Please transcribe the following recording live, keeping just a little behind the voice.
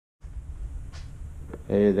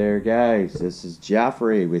Hey there guys, this is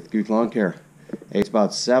Joffrey with Gooch Lawn Care. It's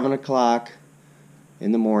about 7 o'clock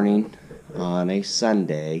in the morning on a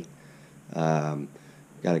Sunday. Got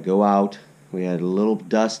to go out. We had a little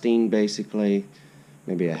dusting, basically,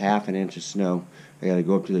 maybe a half an inch of snow. I got to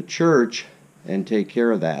go up to the church and take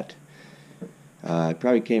care of that. You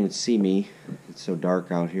probably came and see me. It's so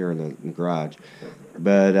dark out here in the garage.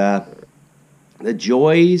 But the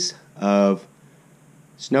joys of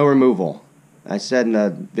snow removal. I said in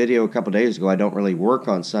a video a couple days ago I don't really work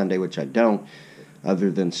on Sunday, which I don't,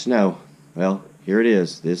 other than snow. Well, here it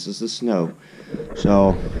is. This is the snow.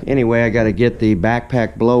 So anyway, I got to get the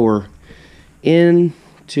backpack blower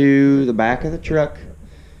into the back of the truck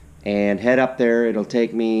and head up there. It'll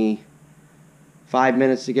take me 5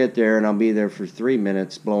 minutes to get there, and I'll be there for 3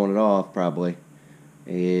 minutes blowing it off probably,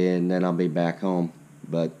 and then I'll be back home.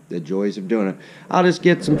 But the joys of doing it. I'll just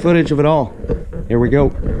get some footage of it all. Here we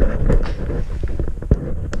go.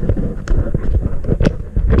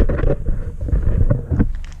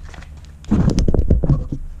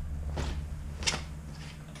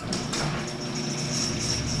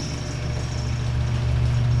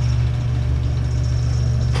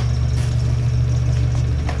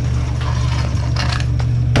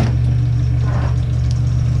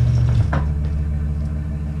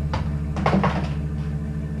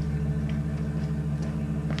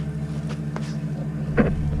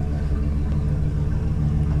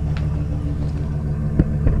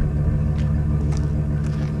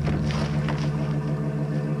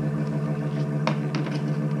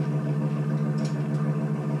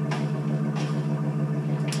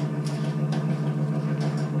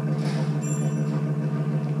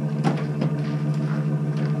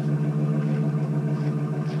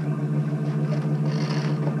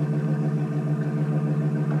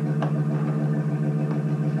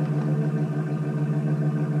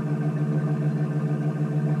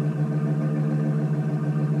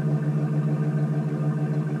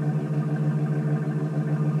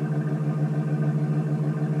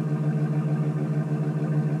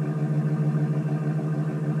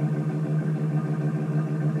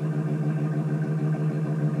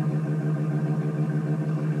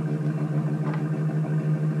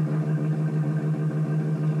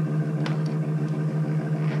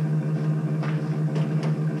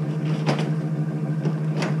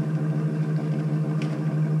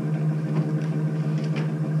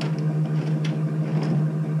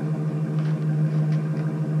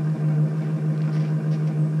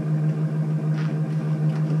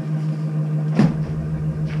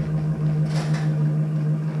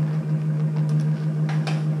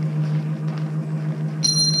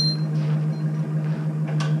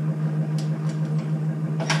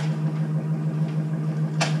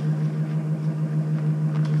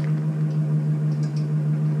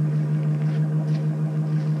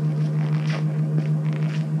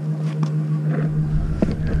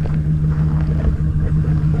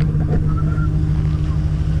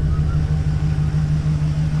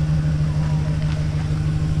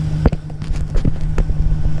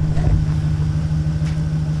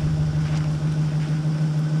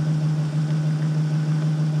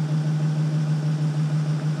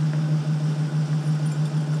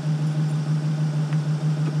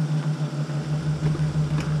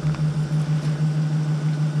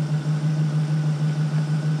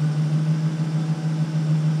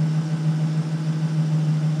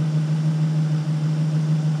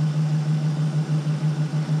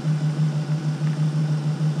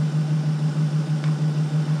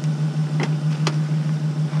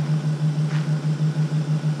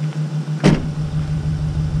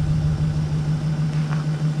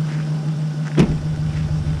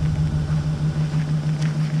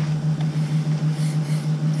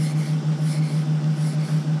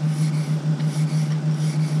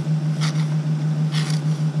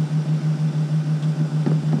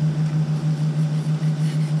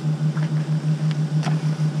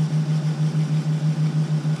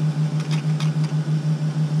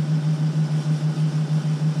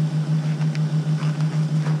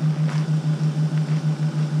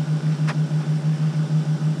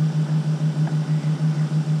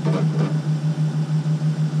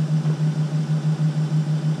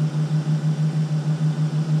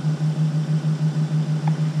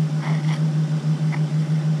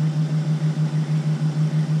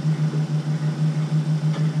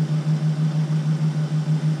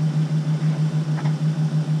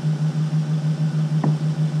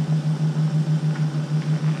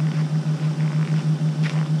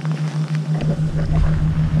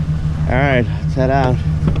 Alright, let's head out.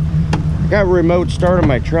 I got a remote start on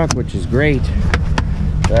my truck, which is great,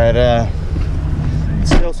 but it's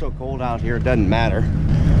still so cold out here, it doesn't matter.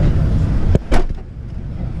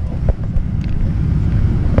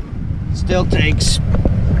 Still takes,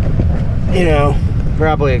 you know,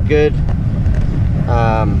 probably a good,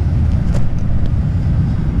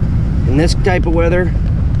 in this type of weather,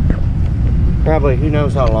 probably who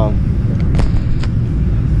knows how long.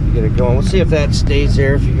 Get it going. We'll see if that stays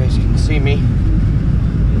there, if you guys can see me.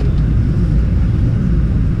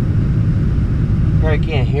 Probably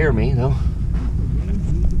can't hear me though.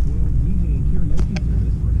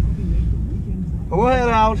 But we'll head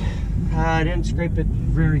out. I didn't scrape it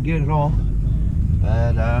very good at all,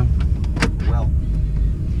 but well,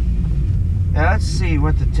 now let's see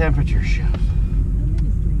what the temperature shows.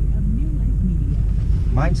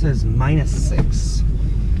 Mine says -6.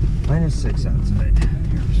 -6 outside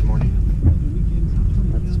here this morning.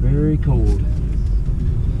 That's very cold.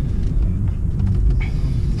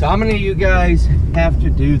 So how many of you guys have to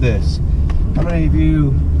do this? How many of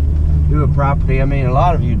you do a property? I mean, a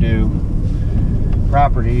lot of you do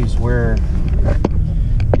properties where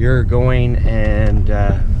you're going and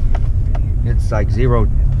it's like zero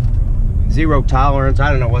tolerance. I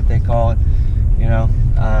don't know what they call it, you know.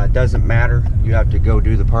 It doesn't matter, you have to go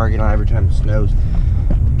do the parking lot every time it snows.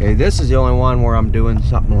 Okay, this is the only one where I'm doing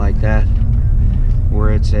something like that,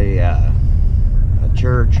 where it's a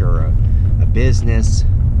church or a business,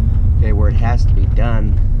 okay, where it has to be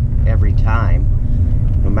done every time,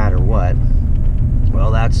 no matter what.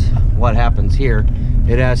 Well, that's what happens here.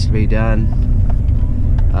 It has to be done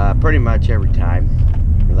pretty much every time,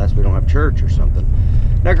 unless we don't have church or something.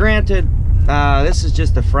 Now granted, this is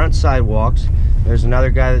just the front sidewalks. There's another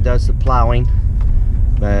guy that does the plowing,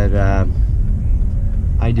 but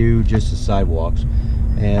I do just the sidewalks.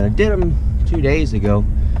 And I did them 2 days ago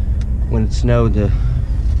when it snowed to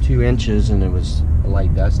 2 inches and it was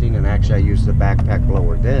light dusting, and actually I used the backpack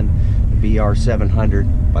blower then, the BR 700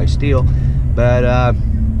 by Steel. But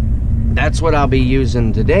that's what I'll be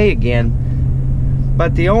using today again.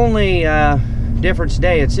 But the only difference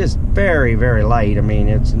today, it's just very, very light. I mean,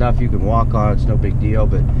 it's enough you can walk on, it's no big deal,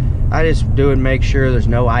 but I just do it and make sure there's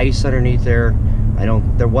no ice underneath there.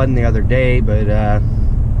 There wasn't the other day, but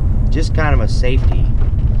just kind of a safety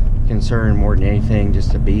concern more than anything,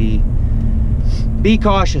 just to be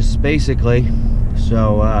cautious, basically.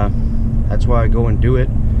 So that's why I go and do it.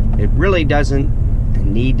 It really doesn't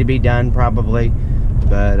need to be done, probably,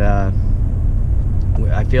 but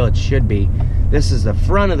I feel it should be. This is the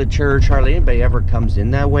front of the church. Hardly anybody ever comes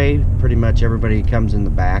in that way. Pretty much everybody comes in the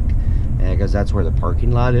back, because that's where the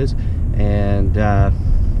parking lot is. And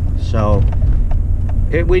so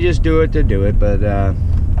we just do it to do it. But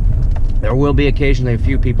there will be occasionally a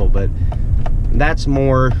few people, but that's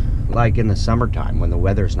more like in the summertime when the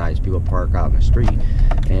weather's nice. People park out in the street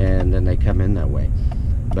and then they come in that way.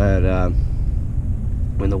 But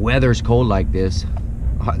when the weather's cold like this,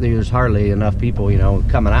 there's hardly enough people, you know,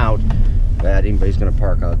 coming out that anybody's gonna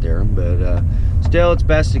park out there. But still, it's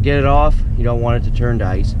best to get it off. You don't want it to turn to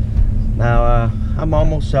ice. Now I'm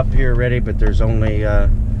almost up here ready, but there's only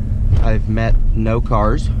I've met no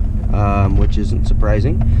cars, which isn't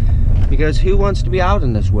surprising, because who wants to be out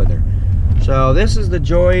in this weather? So this is the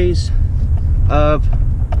joys of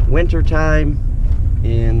winter time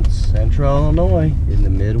in central Illinois, in the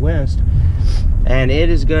Midwest, and it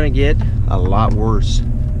is going to get a lot worse.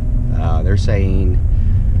 They're saying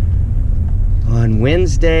on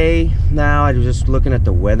Wednesday, now I was just looking at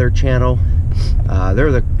the Weather Channel,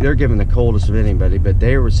 they're giving the coldest of anybody, but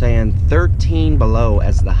they were saying 13 below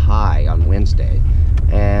as the high on Wednesday.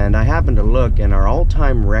 And I happened to look, and our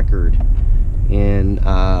all-time record in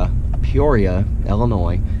Peoria,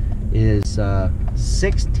 Illinois, is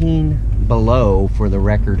 16 below for the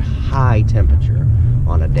record high temperature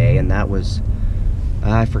on a day, and that was,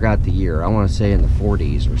 I forgot the year, I want to say in the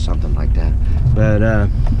 40s or something like that. But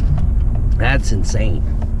that's insane,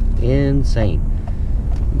 insane.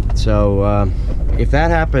 So if that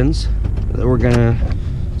happens, we're gonna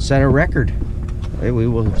set a record. We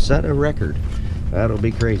will set a record. That'll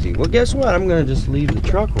be crazy. Well, guess what? I'm gonna just leave the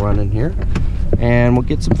truck running here, and we'll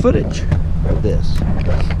get some footage of this.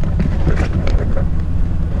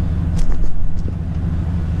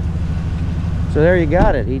 So there you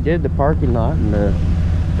got it. He did the parking lot and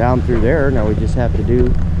down through there. Now we just have to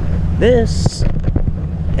do this.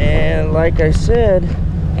 And like I said,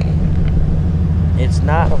 it's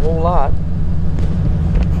not a whole lot.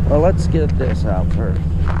 Well, let's get this out first.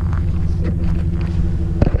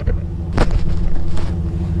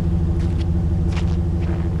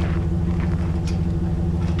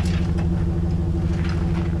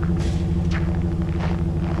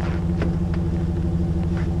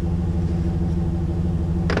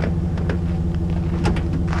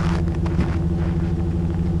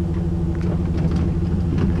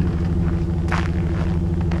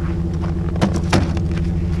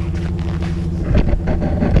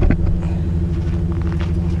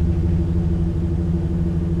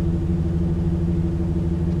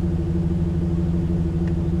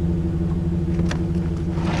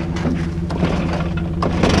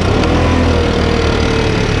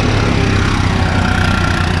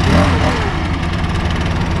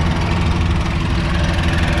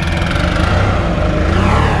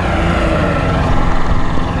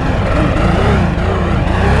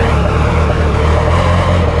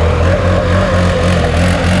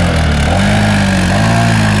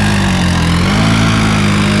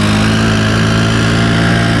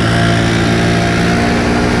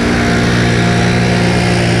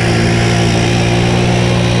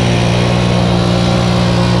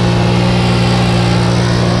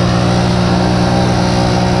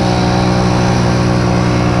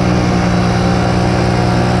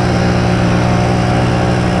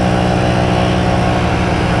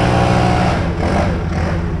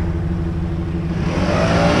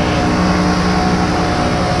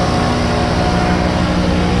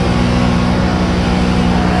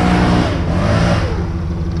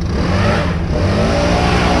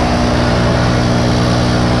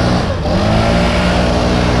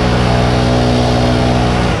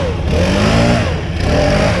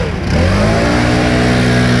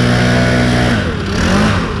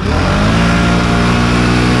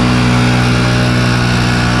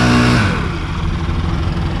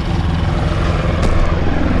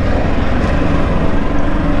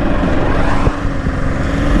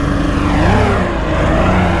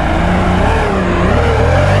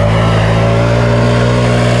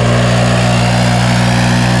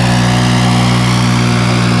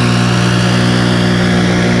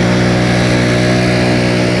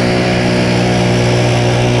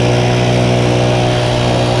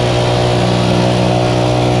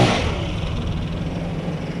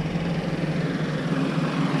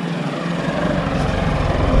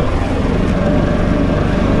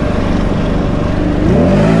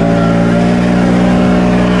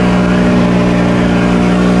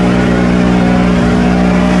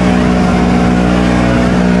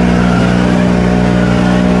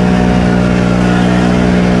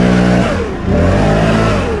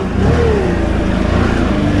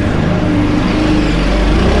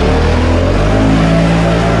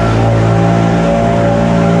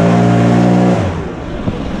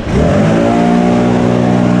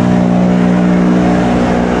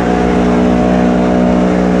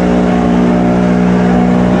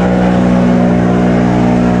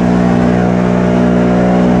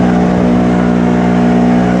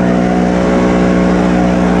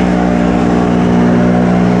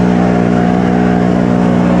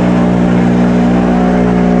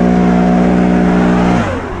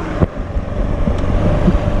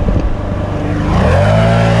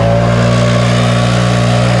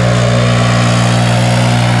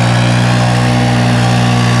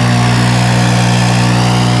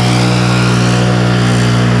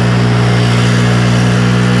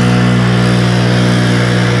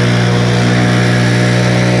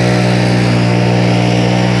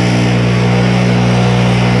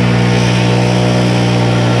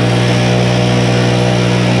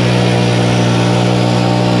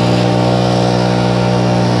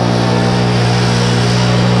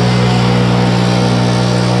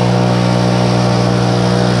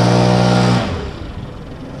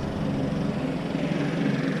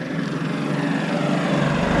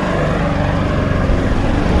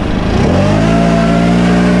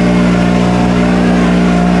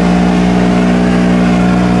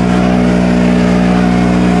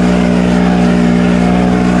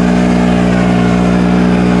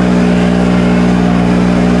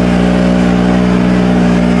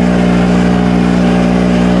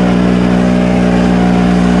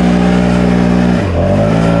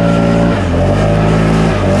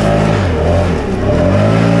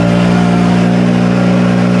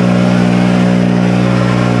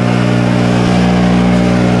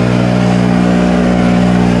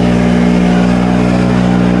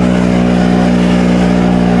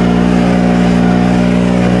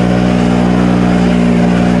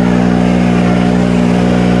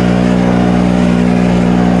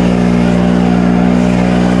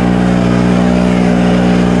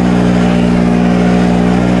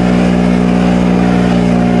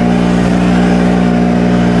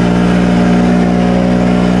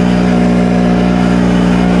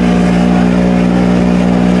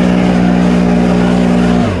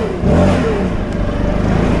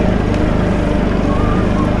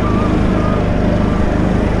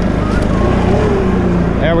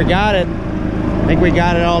 we got it. I think we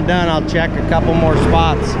got it all done. I'll check a couple more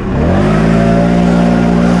spots.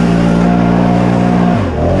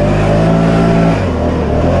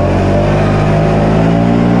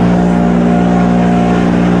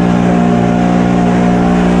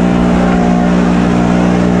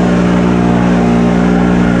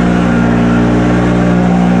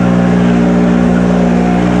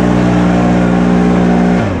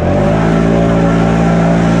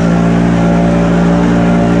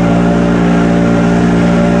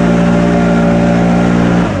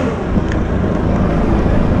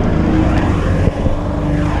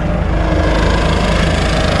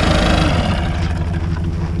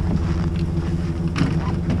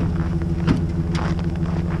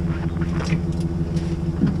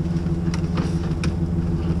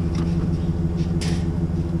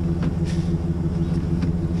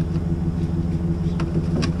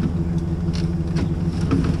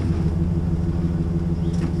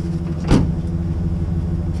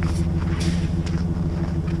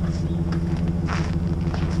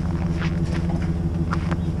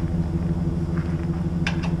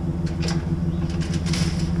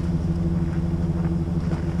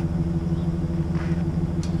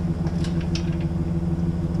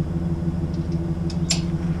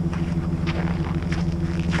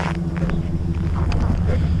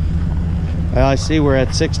 Well, I see we're at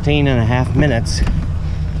 16.5 minutes.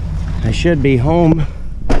 I should be home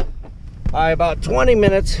by about 20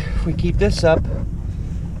 minutes if we keep this up.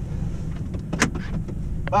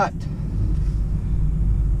 But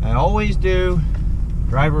I always do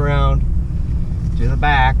drive around to the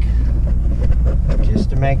back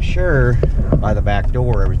just to make sure by the back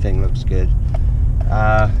door everything looks good.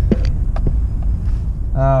 Oh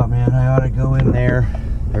man, I ought to go in there.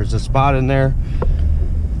 There's a spot in there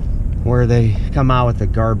where they come out with the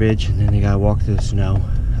garbage and then they gotta walk through the snow.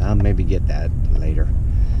 I'll maybe get that later.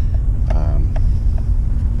 The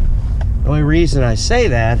only reason I say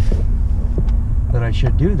that I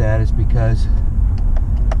should do that is because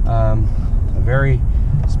a very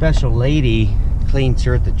special lady cleans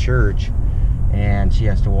here at the church, and she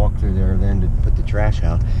has to walk through there then to put the trash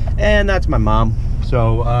out. And that's my mom,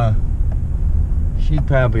 so she'd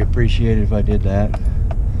probably appreciate it if I did that.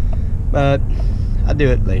 But I'll do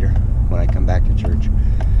it later when I come back to church,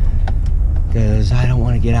 because I don't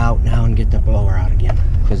want to get out now and get the blower out again,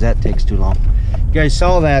 because that takes too long. You guys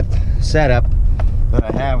saw that setup that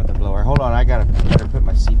I have with the blower. Hold on, I better put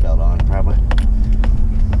my seatbelt on probably.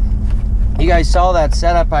 You guys saw that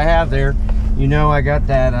setup I have there. You know I got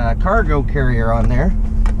that cargo carrier on there,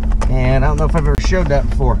 and I don't know if I've ever showed that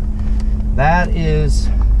before. That is,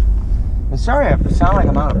 I'm sorry I sound like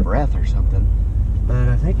I'm out of breath or something, but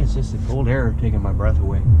I think it's just the cold air taking my breath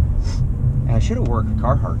away. And I should have worked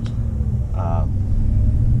Carhartts,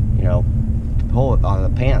 you know, to pull it on the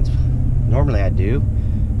pants. Normally I do,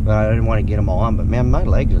 but I didn't want to get them all on. But man, my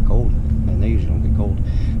legs are cold, and they usually don't get cold.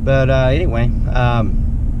 But anyway,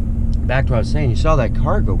 back to what I was saying. You saw that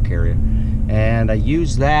cargo carrier, and I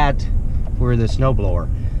used that for the snowblower.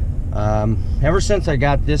 Ever since I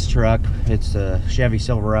got this truck, it's a Chevy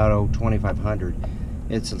Silverado 2500.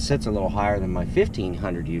 It sits a little higher than my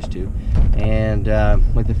 1500 used to, and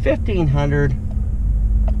with the 1500,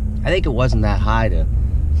 I think it wasn't that high to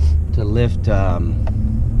lift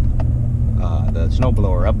the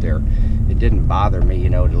snowblower up there. It didn't bother me, you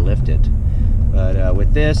know, to lift it. But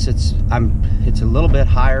with this, it's a little bit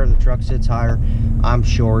higher. The truck sits higher. I'm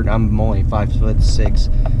short. I'm only 5'6",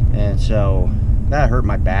 and so that hurt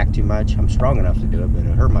my back too much. I'm strong enough to do it, but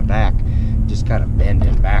it hurt my back, just kind of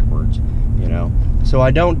bending backwards, you know. So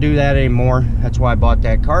I don't do that anymore. That's why I bought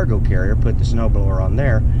that cargo carrier, put the snowblower on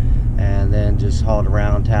there, and then just haul it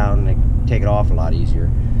around town and take it off a lot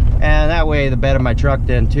easier. And that way, the bed of my truck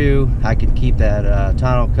then too, I can keep that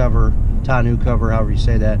tonneau cover, however you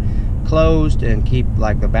say that, closed, and keep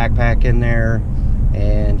like the backpack in there,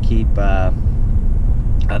 and keep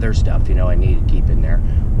other stuff, you know, I need to keep in there,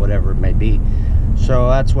 whatever it may be. So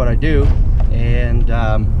that's what I do, and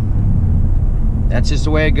that's just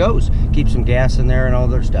the way it goes. Keep some gas in there and all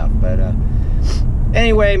other stuff. But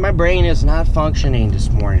anyway, my brain is not functioning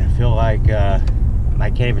this morning. I feel like I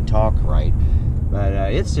can't even talk right. But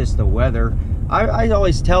it's just the weather. I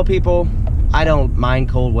always tell people I don't mind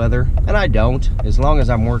cold weather, and I don't, as long as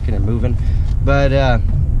I'm working and moving. But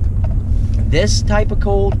this type of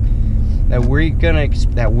cold that we're going to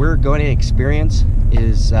experience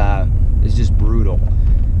is just brutal.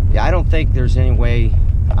 Yeah, I don't think there's any way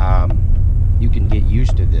you can get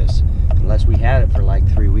used to this unless we had it for like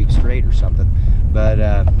 3 weeks straight or something. But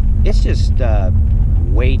it's just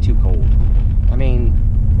way too cold. I mean,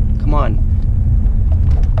 come on.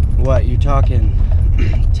 What, you're talking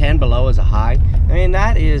 10 below is a high. I mean,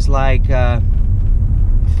 that is like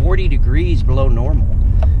 40 degrees below normal,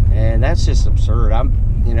 and that's just absurd.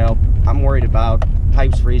 I'm worried about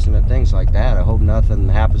pipes freezing and things like that. I hope nothing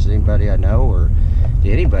happens to anybody I know, or to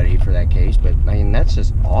anybody for that case, but I mean, that's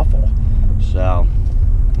just awful. So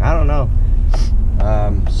I don't know.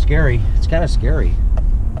 Scary. It's kind of scary,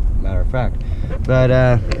 matter of fact. But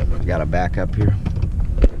I gotta back up here.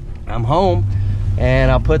 I'm home,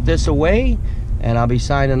 and I'll put this away and I'll be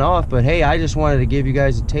signing off. But hey, I just wanted to give you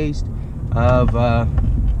guys a taste of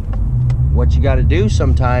what you got to do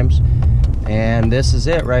sometimes, and this is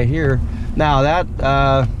it right here. Now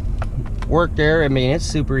that work there, I mean, it's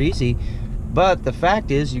super easy, but the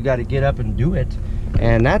fact is you got to get up and do it,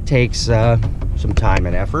 and that takes some time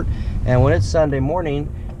and effort. And when it's Sunday morning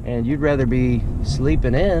and you'd rather be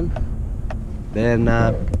sleeping in, then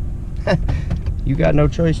you got no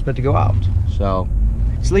choice but to go out. So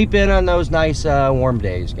sleep in on those nice warm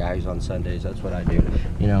days, guys. On Sundays, that's what I do,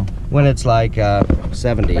 you know, when it's like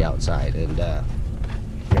 70 outside and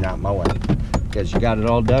you're not mowing, because you got it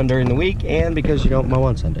all done during the week and because you don't mow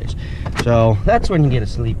on Sundays. So that's when you get to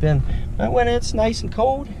sleep in. But when it's nice and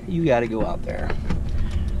cold, you got to go out there.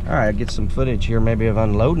 All right, I'll get some footage here maybe of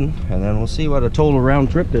unloading, and then we'll see what a total round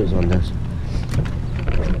trip is on this.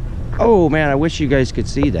 Oh man, I wish you guys could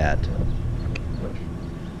see that.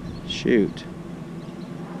 Shoot.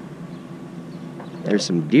 There's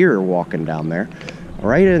some deer walking down there,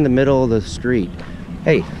 right in the middle of the street.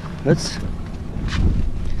 Hey, let's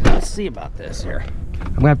see about this here.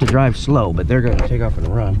 I'm gonna have to drive slow, but they're gonna take off and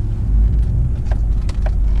run.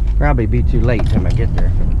 Probably be too late when I get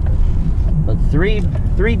there. But three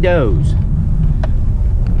does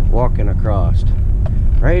walking across,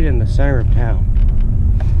 right in the center of town.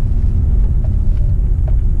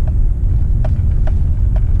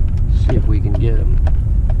 See if we can get them.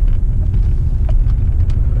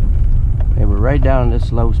 They were right down in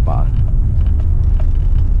this low spot.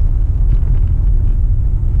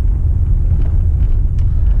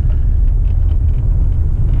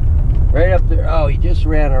 Right up there. Oh, he just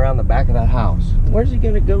ran around the back of that house. Where's he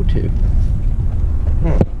gonna go to?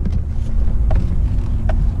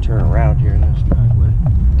 Turn around here in this driveway.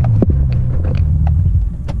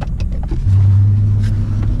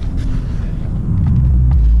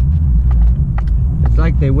 It's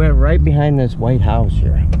like they went right behind this white house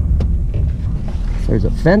here. There's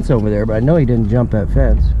a fence over there, but I know he didn't jump that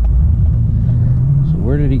fence. So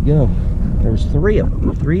where did he go? There's three of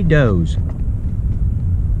them, 3 does.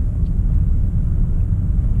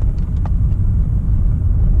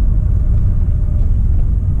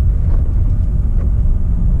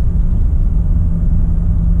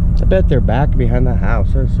 I bet they're back behind the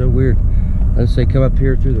house. That's so weird. Unless they come up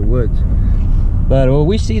here through the woods. But well,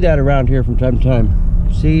 we see that around here from time to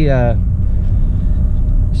time.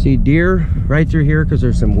 See deer right through here because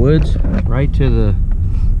there's some woods right to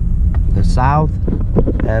the south,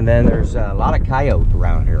 and then there's a lot of coyote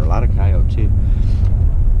around here. A lot of coyote too.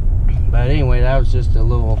 But anyway, that was just a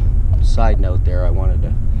little side note there. I wanted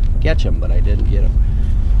to catch them, but I didn't get them.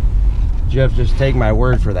 You have to just take my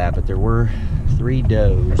word for that. But there were 3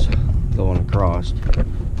 does going across.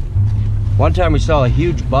 One time we saw a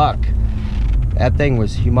huge buck. That thing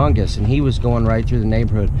was humongous, and he was going right through the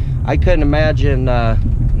neighborhood. I couldn't imagine,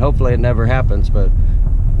 hopefully it never happens, but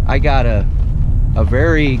I got a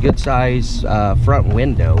very good size front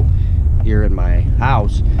window here in my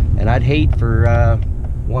house, and I'd hate for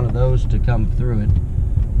one of those to come through it.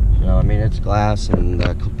 So I mean, it's glass and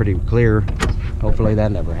pretty clear. Hopefully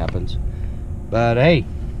that never happens. But hey,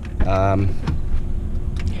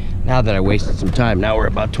 now that I wasted some time, now we're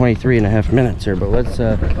about 23.5 minutes here, but let's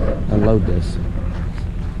unload this.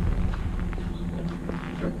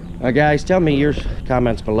 Guys, tell me your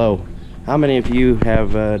comments below. How many of you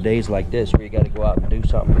have days like this where you got to go out and do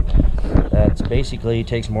something that's basically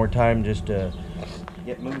takes more time just to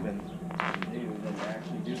get moving than to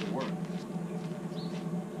actually do the work?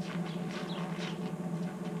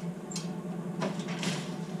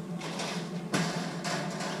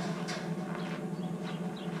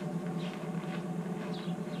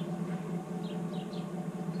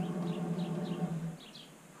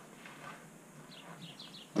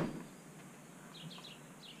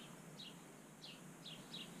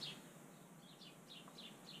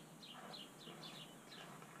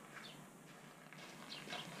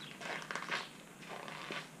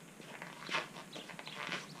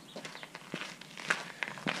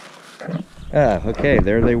 Okay,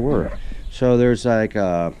 there they were. So there's like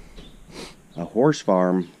a horse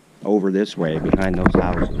farm over this way behind those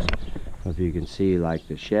houses. If you can see like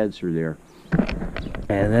the sheds through there.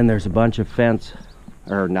 And then there's a bunch of fence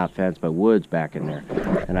or not fence, but woods back in there.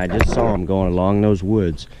 And I just saw them going along those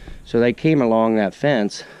woods. So they came along that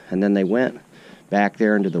fence, and then they went back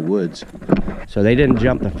there into the woods. So they didn't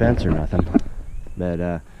jump the fence or nothing. But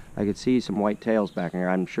I could see some white tails back in there.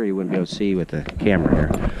 I'm sure you wouldn't be able to see with the camera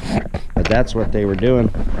here. But that's what they were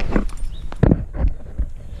doing.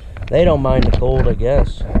 They don't mind the cold, I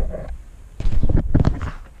guess.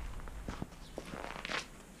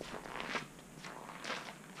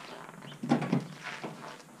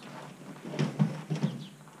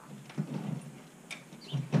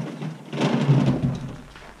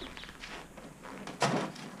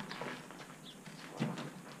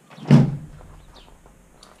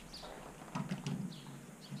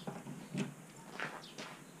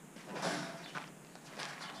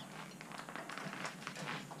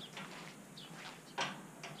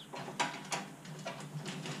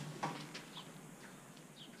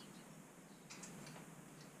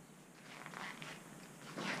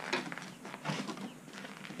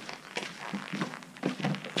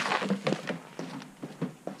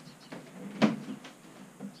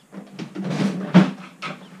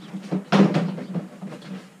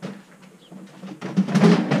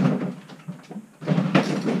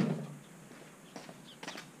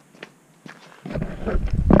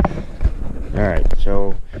 Alright,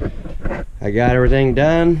 so I got everything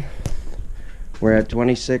done. We're at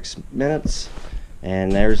 26 minutes,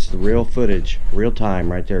 and there's the real footage, real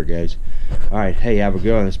time right there, guys. Alright, hey, have a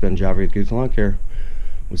good one. It's been Jeffrey with Gooth Lawn Care.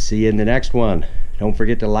 We'll see you in the next one. Don't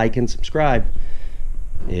forget to like and subscribe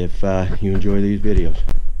if you enjoy these videos.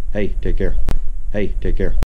 Hey, take care. Hey, take care.